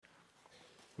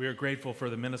We are grateful for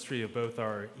the ministry of both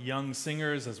our young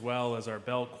singers as well as our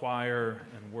bell choir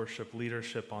and worship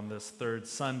leadership on this third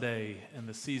Sunday in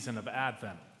the season of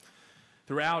Advent.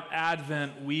 Throughout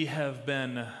Advent, we have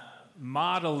been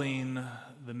modeling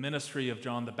the ministry of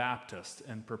John the Baptist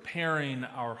and preparing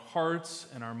our hearts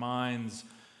and our minds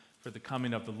for the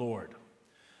coming of the Lord.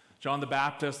 John the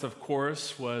Baptist, of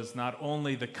course, was not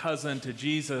only the cousin to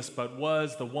Jesus, but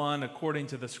was the one, according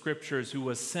to the scriptures, who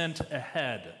was sent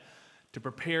ahead to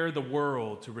prepare the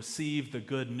world to receive the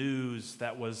good news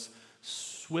that was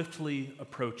swiftly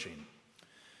approaching.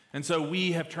 And so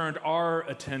we have turned our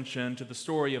attention to the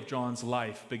story of John's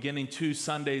life, beginning 2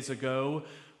 Sundays ago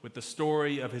with the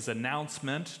story of his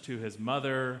announcement to his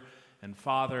mother and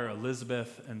father,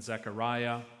 Elizabeth and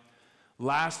Zechariah.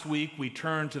 Last week, we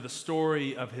turned to the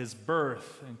story of his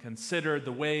birth and considered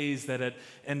the ways that it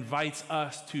invites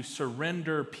us to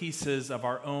surrender pieces of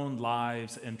our own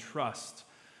lives and trust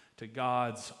to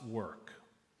God's work.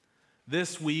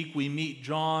 This week, we meet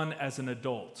John as an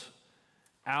adult,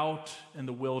 out in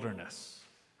the wilderness,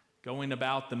 going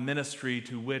about the ministry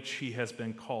to which he has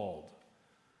been called.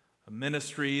 A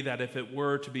ministry that, if it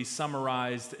were to be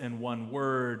summarized in one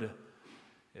word,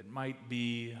 it might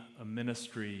be a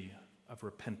ministry of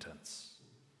repentance.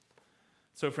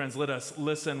 So, friends, let us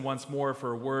listen once more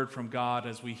for a word from God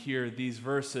as we hear these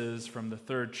verses from the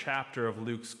 3rd chapter of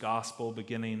Luke's Gospel,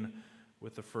 beginning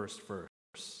with the first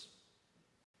verse.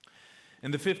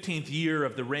 In the 15th year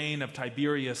of the reign of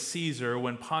Tiberius Caesar,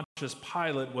 when Pontius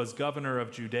Pilate was governor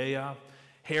of Judea,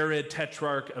 Herod,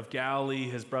 tetrarch of Galilee,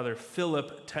 his brother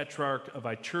Philip, tetrarch of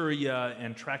Iturea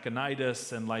and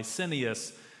Trachonitis, and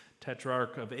Licinius,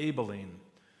 tetrarch of Abilene,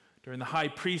 during the high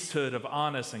priesthood of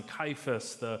Annas and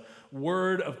Caiaphas, the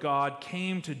word of God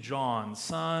came to John,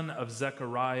 son of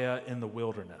Zechariah, in the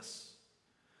wilderness.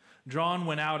 John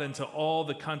went out into all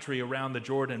the country around the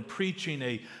Jordan, preaching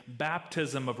a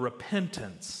baptism of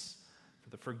repentance for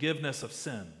the forgiveness of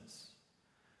sins.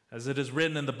 As it is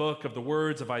written in the book of the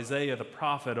words of Isaiah the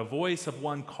prophet, a voice of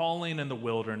one calling in the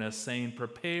wilderness, saying,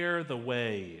 "Prepare the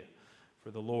way for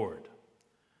the Lord.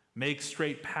 Make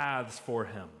straight paths for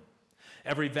him.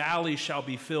 Every valley shall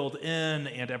be filled in,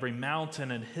 and every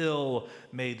mountain and hill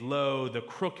made low. The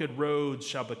crooked roads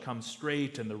shall become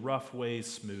straight, and the rough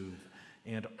ways smooth.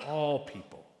 And all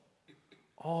people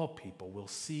will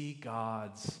see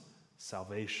God's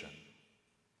salvation."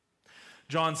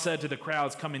 John said to the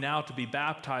crowds coming out to be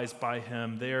baptized by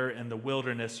him there in the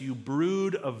wilderness, "You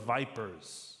brood of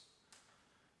vipers,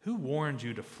 who warned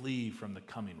you to flee from the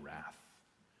coming wrath?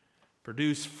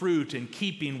 Produce fruit in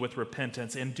keeping with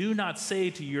repentance, and do not say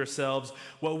to yourselves,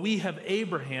 'Well, we have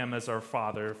Abraham as our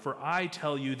father,' for I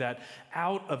tell you that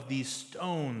out of these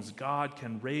stones God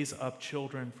can raise up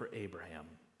children for Abraham.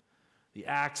 The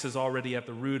axe is already at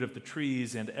the root of the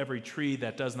trees, and every tree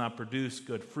that does not produce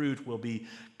good fruit will be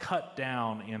cut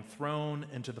down and thrown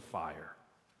into the fire."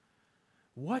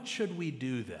 "What should we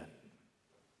do then?"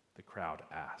 the crowd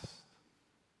asked.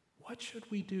 "What should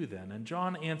we do then?" And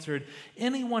John answered,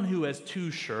 "Anyone who has 2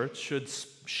 shirts should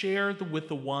share with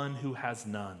the one who has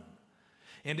none.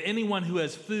 And anyone who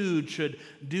has food should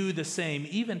do the same.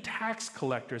 Even tax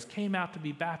collectors came out to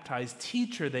be baptized.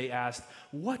 'Teacher,' they asked,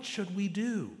 'what should we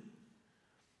do?'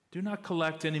 'Do not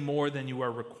collect any more than you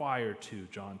are required to,'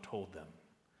 John told them.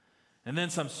 And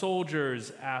then some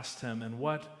soldiers asked him, 'And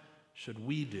what should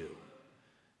we do?'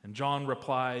 And John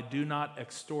replied, 'Do not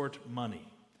extort money,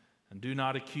 and do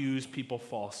not accuse people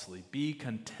falsely. Be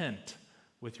content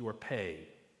with your pay.'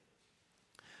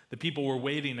 The people were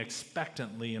waiting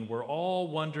expectantly and were all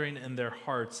wondering in their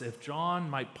hearts if John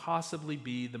might possibly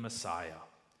be the Messiah.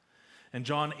 And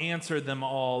John answered them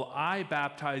all, 'I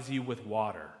baptize you with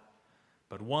water,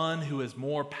 but one who is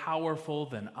more powerful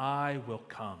than I will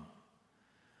come,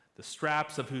 the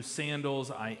straps of whose sandals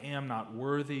I am not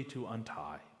worthy to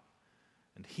untie.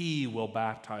 And he will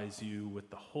baptize you with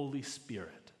the Holy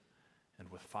Spirit and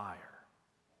with fire.'"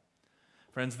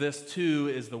 Friends, this too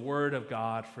is the word of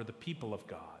God for the people of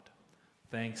God.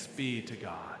 Thanks be to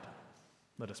God.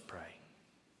 Let us pray.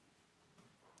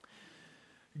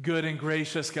 Good and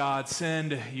gracious God,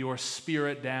 send your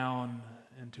Spirit down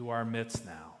into our midst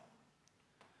now.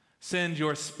 Send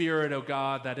your Spirit, O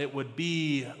God, that it would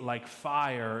be like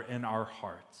fire in our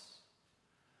hearts.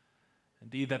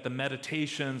 Indeed, that the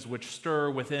meditations which stir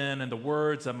within and the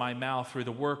words of my mouth through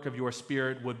the work of your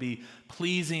Spirit would be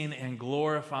pleasing and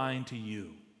glorifying to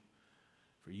you.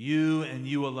 For you and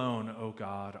you alone, O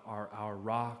God, are our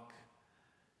rock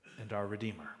and our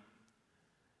Redeemer.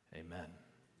 Amen.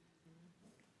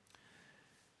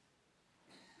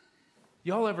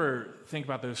 Y'all ever think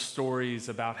about those stories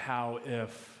about how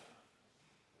if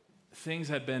things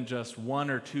had been just 1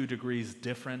 or 2 degrees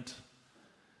different,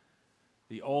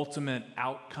 the ultimate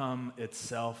outcome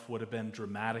itself would have been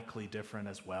dramatically different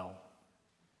as well.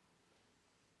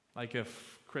 Like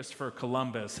if Christopher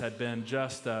Columbus had been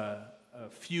just a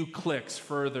few clicks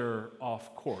further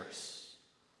off course,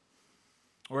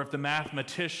 or if the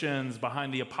mathematicians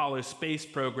behind the Apollo space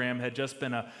program had just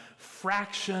been a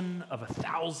fraction of a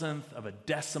thousandth of a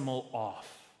decimal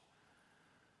off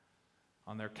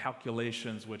on their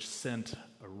calculations, which sent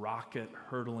a rocket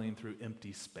hurtling through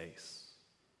empty space.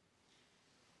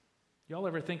 Y'all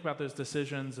ever think about those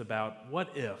decisions about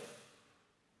what if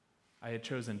I had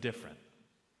chosen different,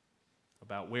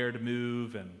 about where to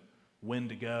move and when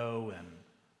to go, and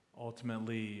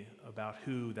ultimately about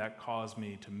who that caused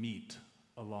me to meet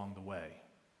along the way?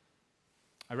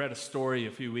 I read a story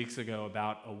a few weeks ago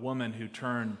about a woman who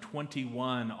turned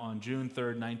 21 on June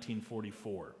 3rd,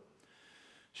 1944.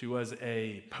 She was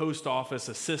a post office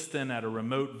assistant at a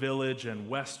remote village in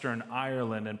Western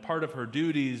Ireland, and part of her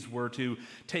duties were to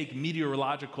take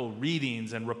meteorological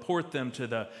readings and report them to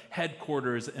the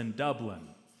headquarters in Dublin.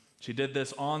 She did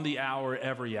this on the hour,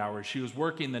 every hour. She was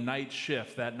working the night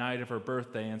shift that night of her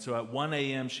birthday, and so at 1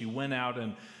 a.m. she went out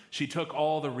and she took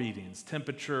all the readings,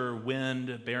 temperature,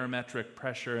 wind, barometric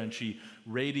pressure, and she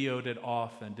radioed it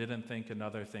off and didn't think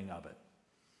another thing of it.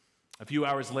 A few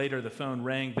hours later, the phone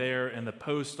rang there in the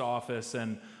post office,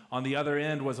 and on the other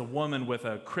end was a woman with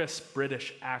a crisp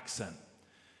British accent.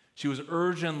 She was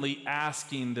urgently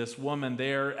asking this woman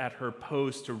there at her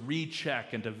post to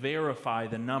recheck and to verify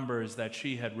the numbers that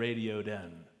she had radioed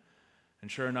in. And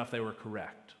sure enough, they were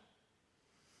correct.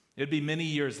 It'd be many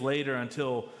years later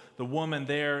until the woman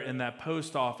there in that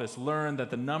post office learned that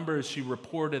the numbers she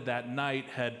reported that night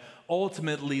had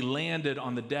ultimately landed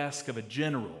on the desk of a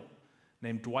general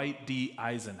named Dwight D.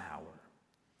 Eisenhower.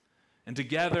 And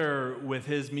together with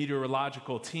his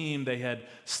meteorological team, they had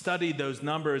studied those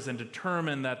numbers and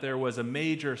determined that there was a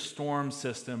major storm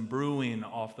system brewing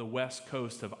off the west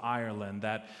coast of Ireland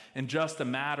that in just a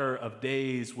matter of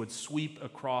days would sweep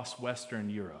across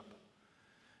Western Europe.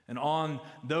 And on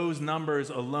those numbers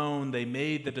alone, they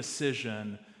made the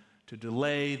decision to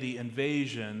delay the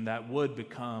invasion that would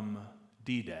become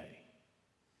D-Day.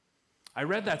 I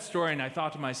read that story and I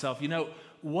thought to myself,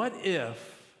 what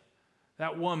if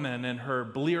that woman in her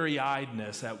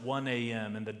bleary-eyedness at 1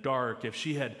 a.m. in the dark, if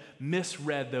she had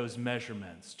misread those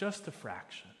measurements just a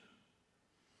fraction?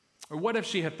 Or what if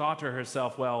she had thought to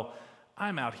herself, well,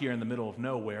 I'm out here in the middle of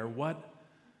nowhere. What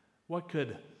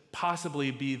could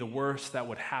possibly be the worst that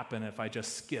would happen if I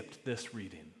just skipped this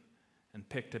reading and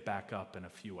picked it back up in a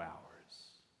few hours?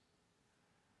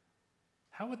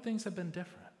 How would things have been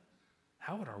different?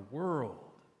 How would our world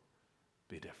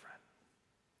be different?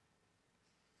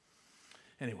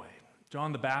 Anyway,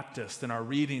 John the Baptist in our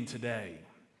reading today,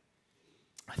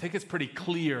 I think it's pretty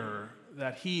clear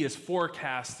that he is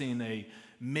forecasting a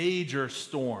major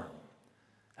storm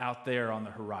out there on the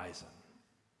horizon.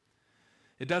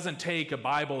 It doesn't take a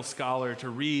Bible scholar to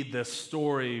read this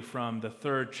story from the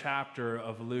 3rd chapter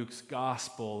of Luke's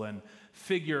gospel and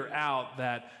figure out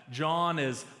that John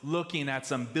is looking at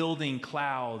some building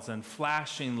clouds and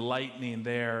flashing lightning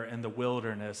there in the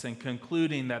wilderness and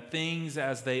concluding that things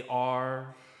as they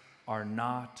are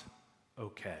not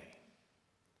okay.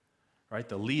 Right?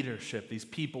 The leadership, these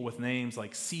people with names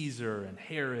like Caesar and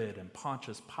Herod and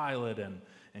Pontius Pilate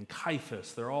and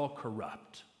Caiaphas, they're all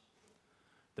corrupt.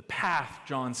 The path,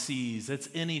 John sees, it's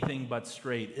anything but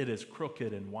straight. It is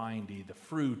crooked and windy. The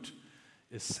fruit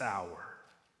is sour.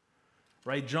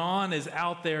 Right? John is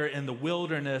out there in the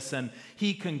wilderness and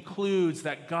he concludes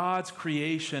that God's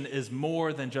creation is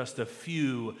more than just a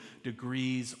few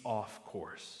degrees off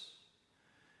course.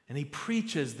 And he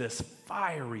preaches this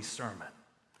fiery sermon.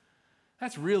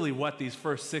 That's really what these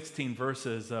first 16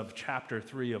 verses of chapter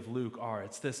 3 of Luke are.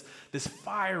 It's this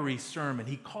fiery sermon.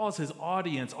 He calls his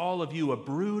audience, all of you, a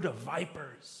brood of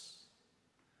vipers.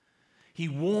 He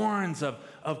warns of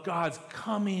God's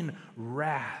coming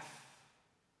wrath.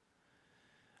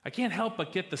 I can't help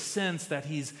but get the sense that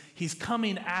he's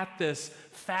coming at this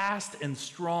fast and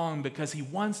strong because he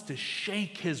wants to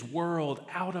shake his world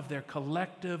out of their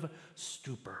collective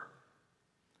stupor.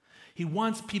 He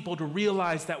wants people to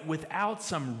realize that without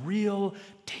some real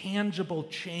tangible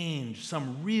change,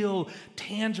 some real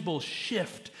tangible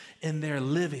shift in their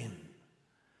living,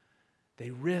 they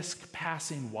risk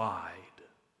passing wide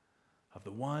of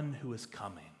the one who is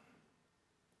coming.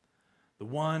 The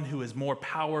one who is more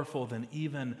powerful than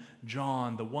even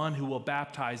John, the one who will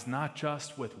baptize not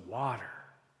just with water,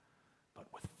 but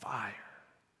with fire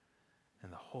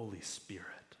and the Holy Spirit.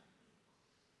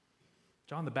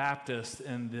 John the Baptist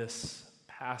in this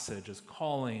passage is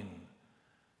calling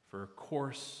for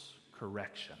course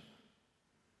correction.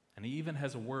 And he even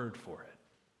has a word for it: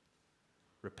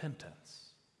 repentance.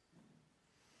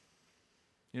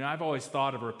 I've always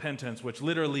thought of repentance, which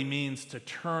literally means to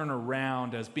turn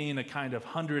around, as being a kind of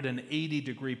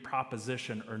 180-degree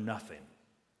proposition or nothing.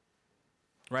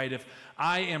 Right? If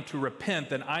I am to repent,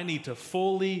 then I need to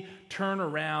fully turn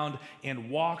around and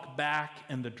walk back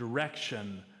in the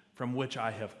direction from which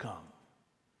I have come.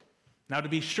 Now, to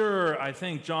be sure, I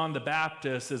think John the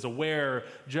Baptist is aware,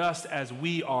 just as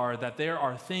we are, that there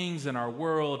are things in our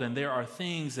world and there are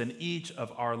things in each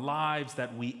of our lives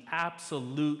that we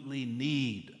absolutely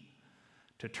need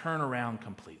to turn around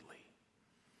completely.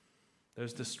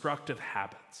 Those destructive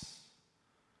habits,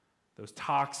 those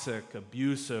toxic,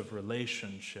 abusive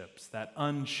relationships, that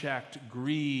unchecked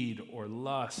greed or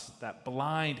lust, that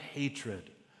blind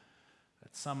hatred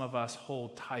that some of us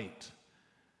hold tight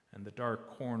in the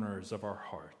dark corners of our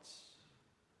hearts.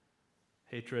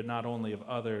 Hatred not only of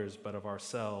others, but of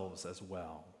ourselves as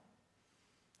well.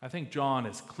 I think John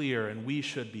is clear, and we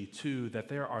should be too, that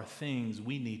there are things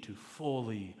we need to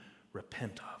fully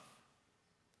repent of.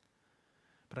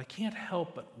 But I can't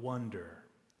help but wonder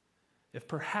if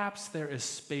perhaps there is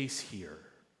space here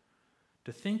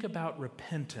to think about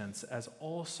repentance as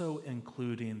also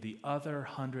including the other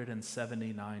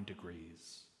 179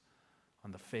 degrees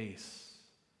on the face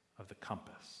of the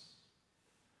compass.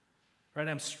 Right?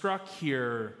 I'm struck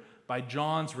here by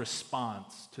John's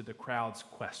response to the crowd's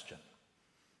question.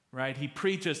 Right? He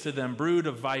preaches to them, brood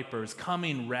of vipers,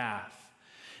 coming wrath.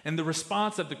 And the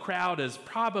response of the crowd is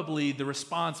probably the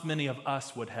response many of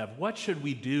us would have. What should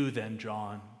we do then,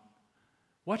 John?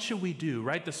 What should we do,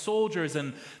 right? The soldiers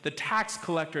and the tax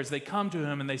collectors, they come to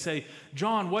him and they say,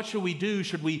 John, what should we do?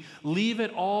 Should we leave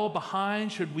it all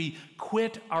behind? Should we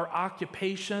quit our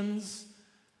occupations?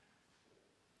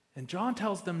 And John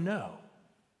tells them no.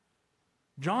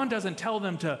 John doesn't tell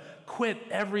them to quit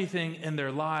everything in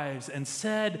their lives.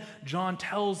 Instead, John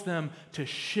tells them to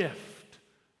shift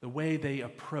the way they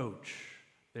approach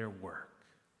their work,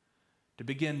 to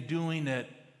begin doing it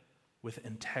with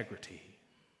integrity.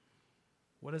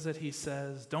 What is it he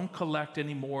says? Don't collect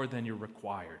any more than you're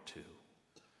required to.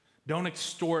 Don't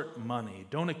extort money.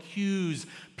 Don't accuse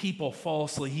people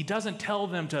falsely. He doesn't tell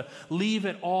them to leave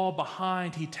it all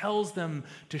behind. He tells them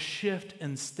to shift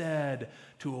instead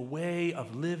to a way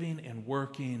of living and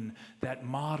working that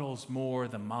models more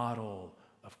the model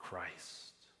of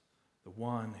Christ, the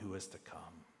one who is to come.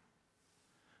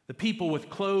 The people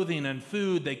with clothing and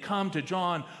food, they come to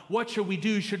John. What should we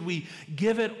do? Should we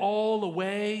give it all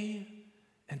away?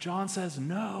 And John says,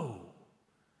 no,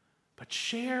 but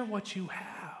share what you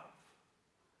have.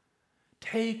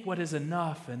 Take what is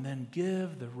enough and then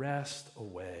give the rest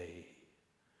away.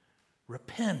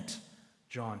 Repent,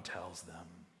 John tells them.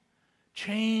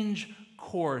 Change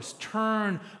course.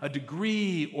 Turn a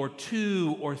degree or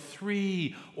 2 or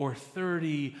 3 or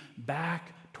 30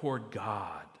 back toward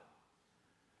God,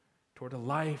 toward a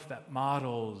life that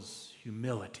models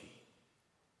humility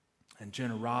and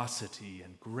generosity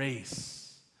and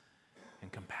grace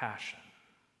and compassion.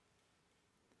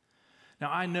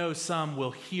 Now, I know some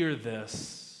will hear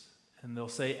this and they'll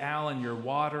say, Alan, you're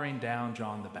watering down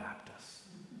John the Baptist.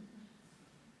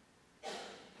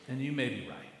 And you may be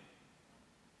right.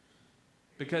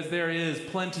 Because there is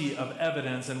plenty of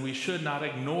evidence, and we should not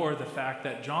ignore the fact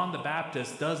that John the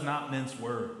Baptist does not mince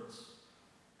words.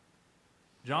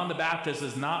 John the Baptist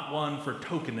is not one for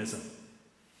tokenism.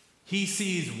 He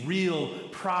sees real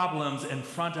problems in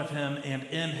front of him and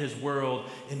in his world,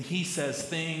 and he says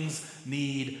things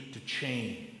need to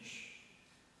change.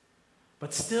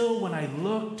 But still, when I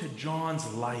look to John's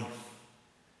life,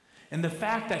 and the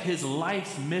fact that his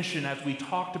life's mission, as we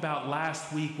talked about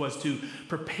last week, was to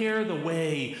prepare the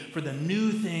way for the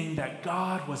new thing that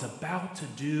God was about to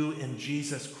do in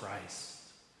Jesus Christ.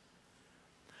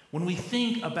 When we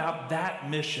think about that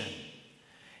mission,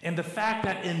 and the fact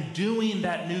that in doing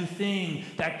that new thing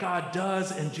that God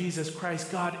does in Jesus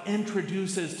Christ, God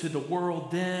introduces to the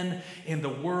world then and the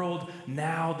world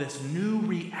now this new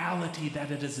reality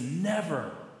that it is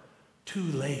never too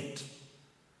late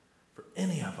for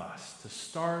any of us to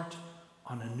start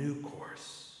on a new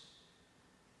course.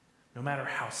 No matter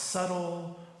how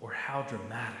subtle or how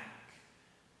dramatic,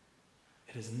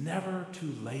 it is never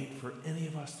too late for any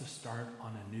of us to start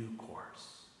on a new course,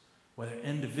 whether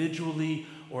individually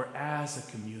or as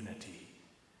a community.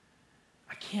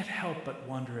 I can't help but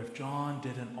wonder if John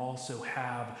didn't also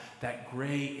have that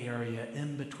gray area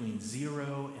in between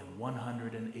 0 and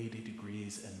 180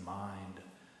 degrees in mind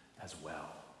as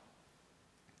well.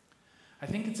 I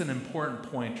think it's an important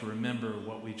point to remember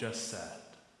what we just said,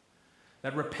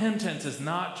 That repentance is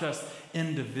not just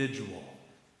individual.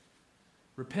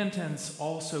 Repentance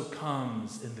also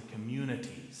comes in the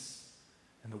communities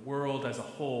and the world as a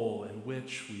whole in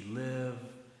which we live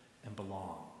and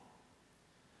belong.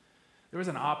 There was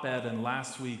an op-ed in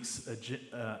last week's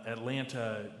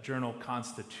Atlanta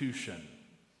Journal-Constitution.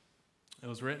 It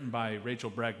was written by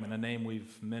Rachel Bregman, a name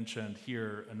we've mentioned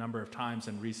here a number of times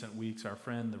in recent weeks, our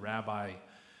friend, the rabbi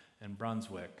in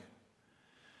Brunswick.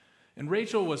 And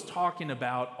Rachel was talking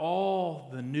about all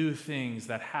the new things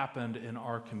that happened in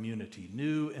our community,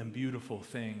 new and beautiful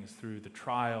things through the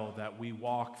trial that we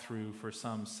walked through for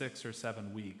some 6 or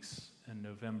 7 weeks in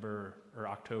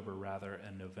October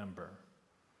and November.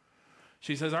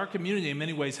 She says, our community in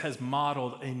many ways has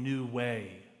modeled a new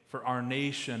way for our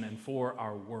nation and for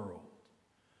our world.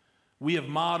 We have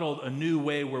modeled a new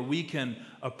way where we can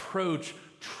approach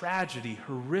tragedy,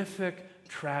 horrific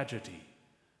tragedy,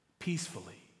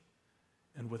 peacefully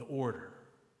and with order.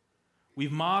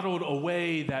 We've modeled a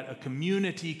way that a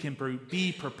community can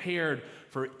be prepared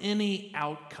for any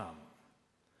outcome.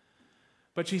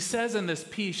 But she says in this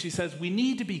piece, she says, we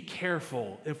need to be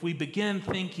careful if we begin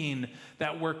thinking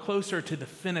that we're closer to the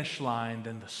finish line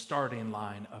than the starting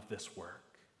line of this work.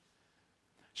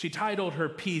 She titled her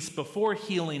piece, Before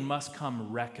Healing Must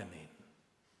Come Reckoning.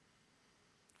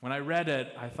 When I read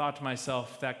it, I thought to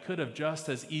myself, that could have just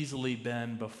as easily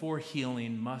been, before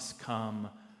healing must come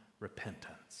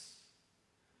repentance.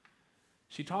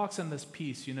 She talks in this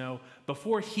piece,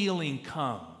 before healing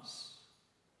comes,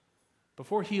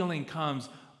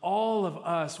 all of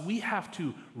us, we have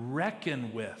to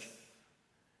reckon with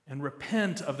and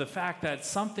repent of the fact that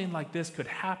something like this could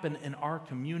happen in our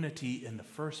community in the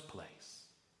first place.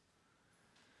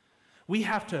 We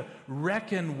have to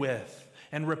reckon with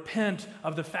and repent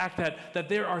of the fact that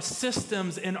there are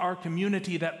systems in our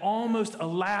community that almost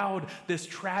allowed this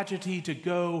tragedy to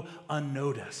go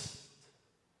unnoticed.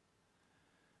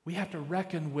 We have to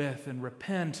reckon with and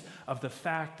repent of the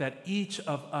fact that each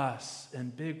of us,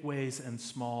 in big ways and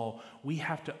small, we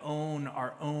have to own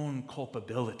our own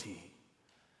culpability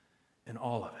in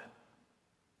all of it.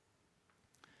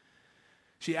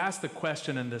 She asked the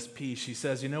question in this piece, she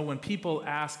says, when people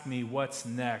ask me what's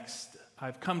next,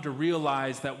 I've come to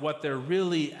realize that what they're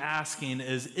really asking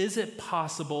is it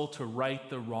possible to right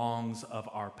the wrongs of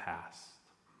our past?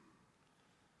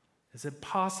 Is it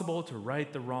possible to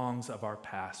right the wrongs of our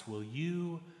past? Will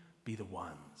you be the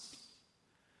ones?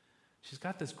 She's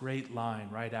got this great line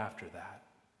right after that.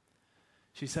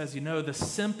 She says, the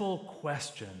simple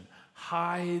question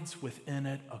hides within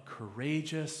it a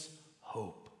courageous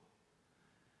hope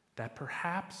that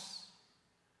perhaps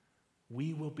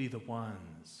we will be the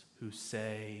ones who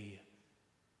say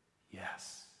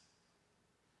yes.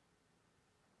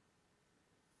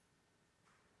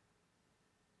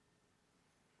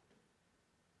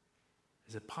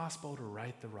 Is it possible to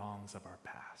right the wrongs of our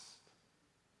past?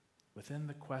 Within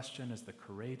the question is the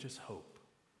courageous hope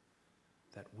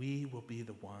that we will be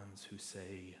the ones who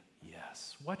say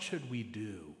yes. What should we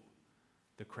do?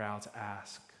 The crowds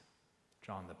ask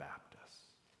John the Baptist.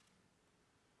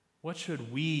 What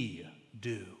should we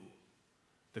do?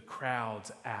 The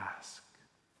crowds ask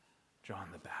John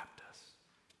the Baptist.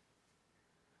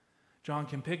 John,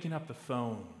 can picking up the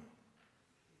phone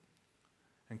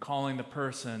and calling the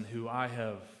person who I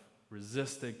have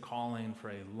resisted calling for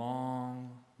a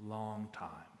long, long time,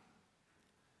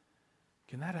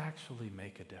 can that actually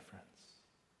make a difference?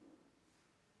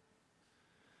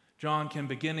 John, can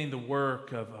beginning the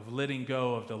work of letting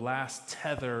go of the last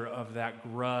tether of that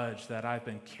grudge that I've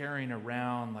been carrying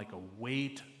around like a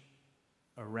weight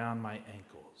around my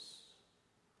ankles,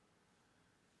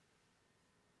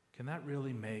 can that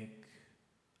really make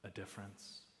a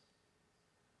difference?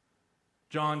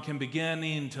 John, can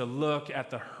beginning to look at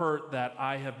the hurt that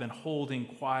I have been holding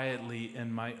quietly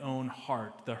in my own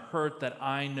heart, the hurt that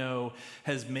I know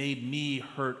has made me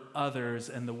hurt others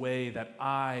in the way that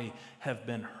I have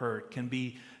been hurt, can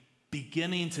be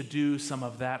beginning to do some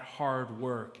of that hard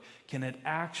work, can it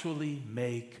actually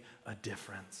make a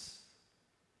difference?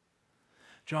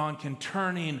 John, can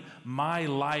turning my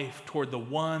life toward the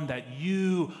one that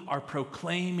you are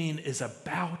proclaiming is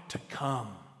about to come,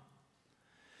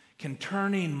 can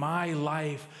turning my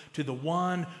life to the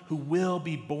one who will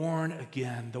be born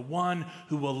again, the one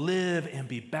who will live and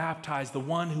be baptized, the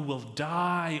one who will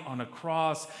die on a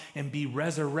cross and be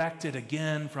resurrected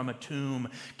again from a tomb,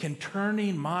 can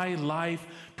turning my life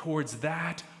towards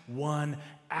that one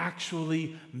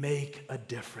actually make a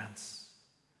difference?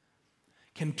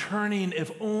 Can turning,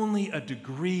 if only a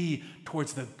degree,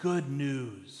 towards the good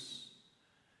news,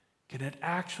 can it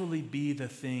actually be the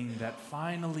thing that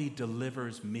finally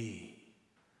delivers me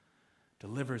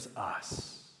delivers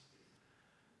us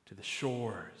to the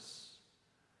shores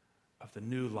of the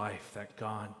new life that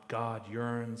God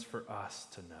yearns for us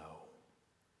to know?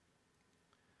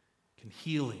 Can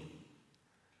healing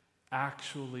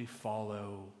actually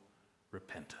follow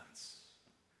repentance?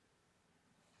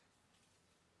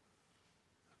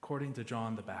 According to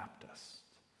John the Baptist,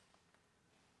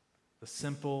 the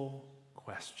simple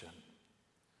question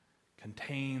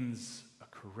contains a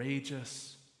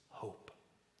courageous hope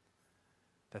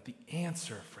that the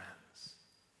answer, friends,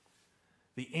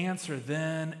 the answer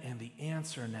then and the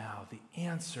answer now, the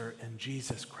answer in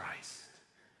Jesus Christ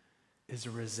is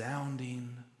a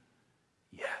resounding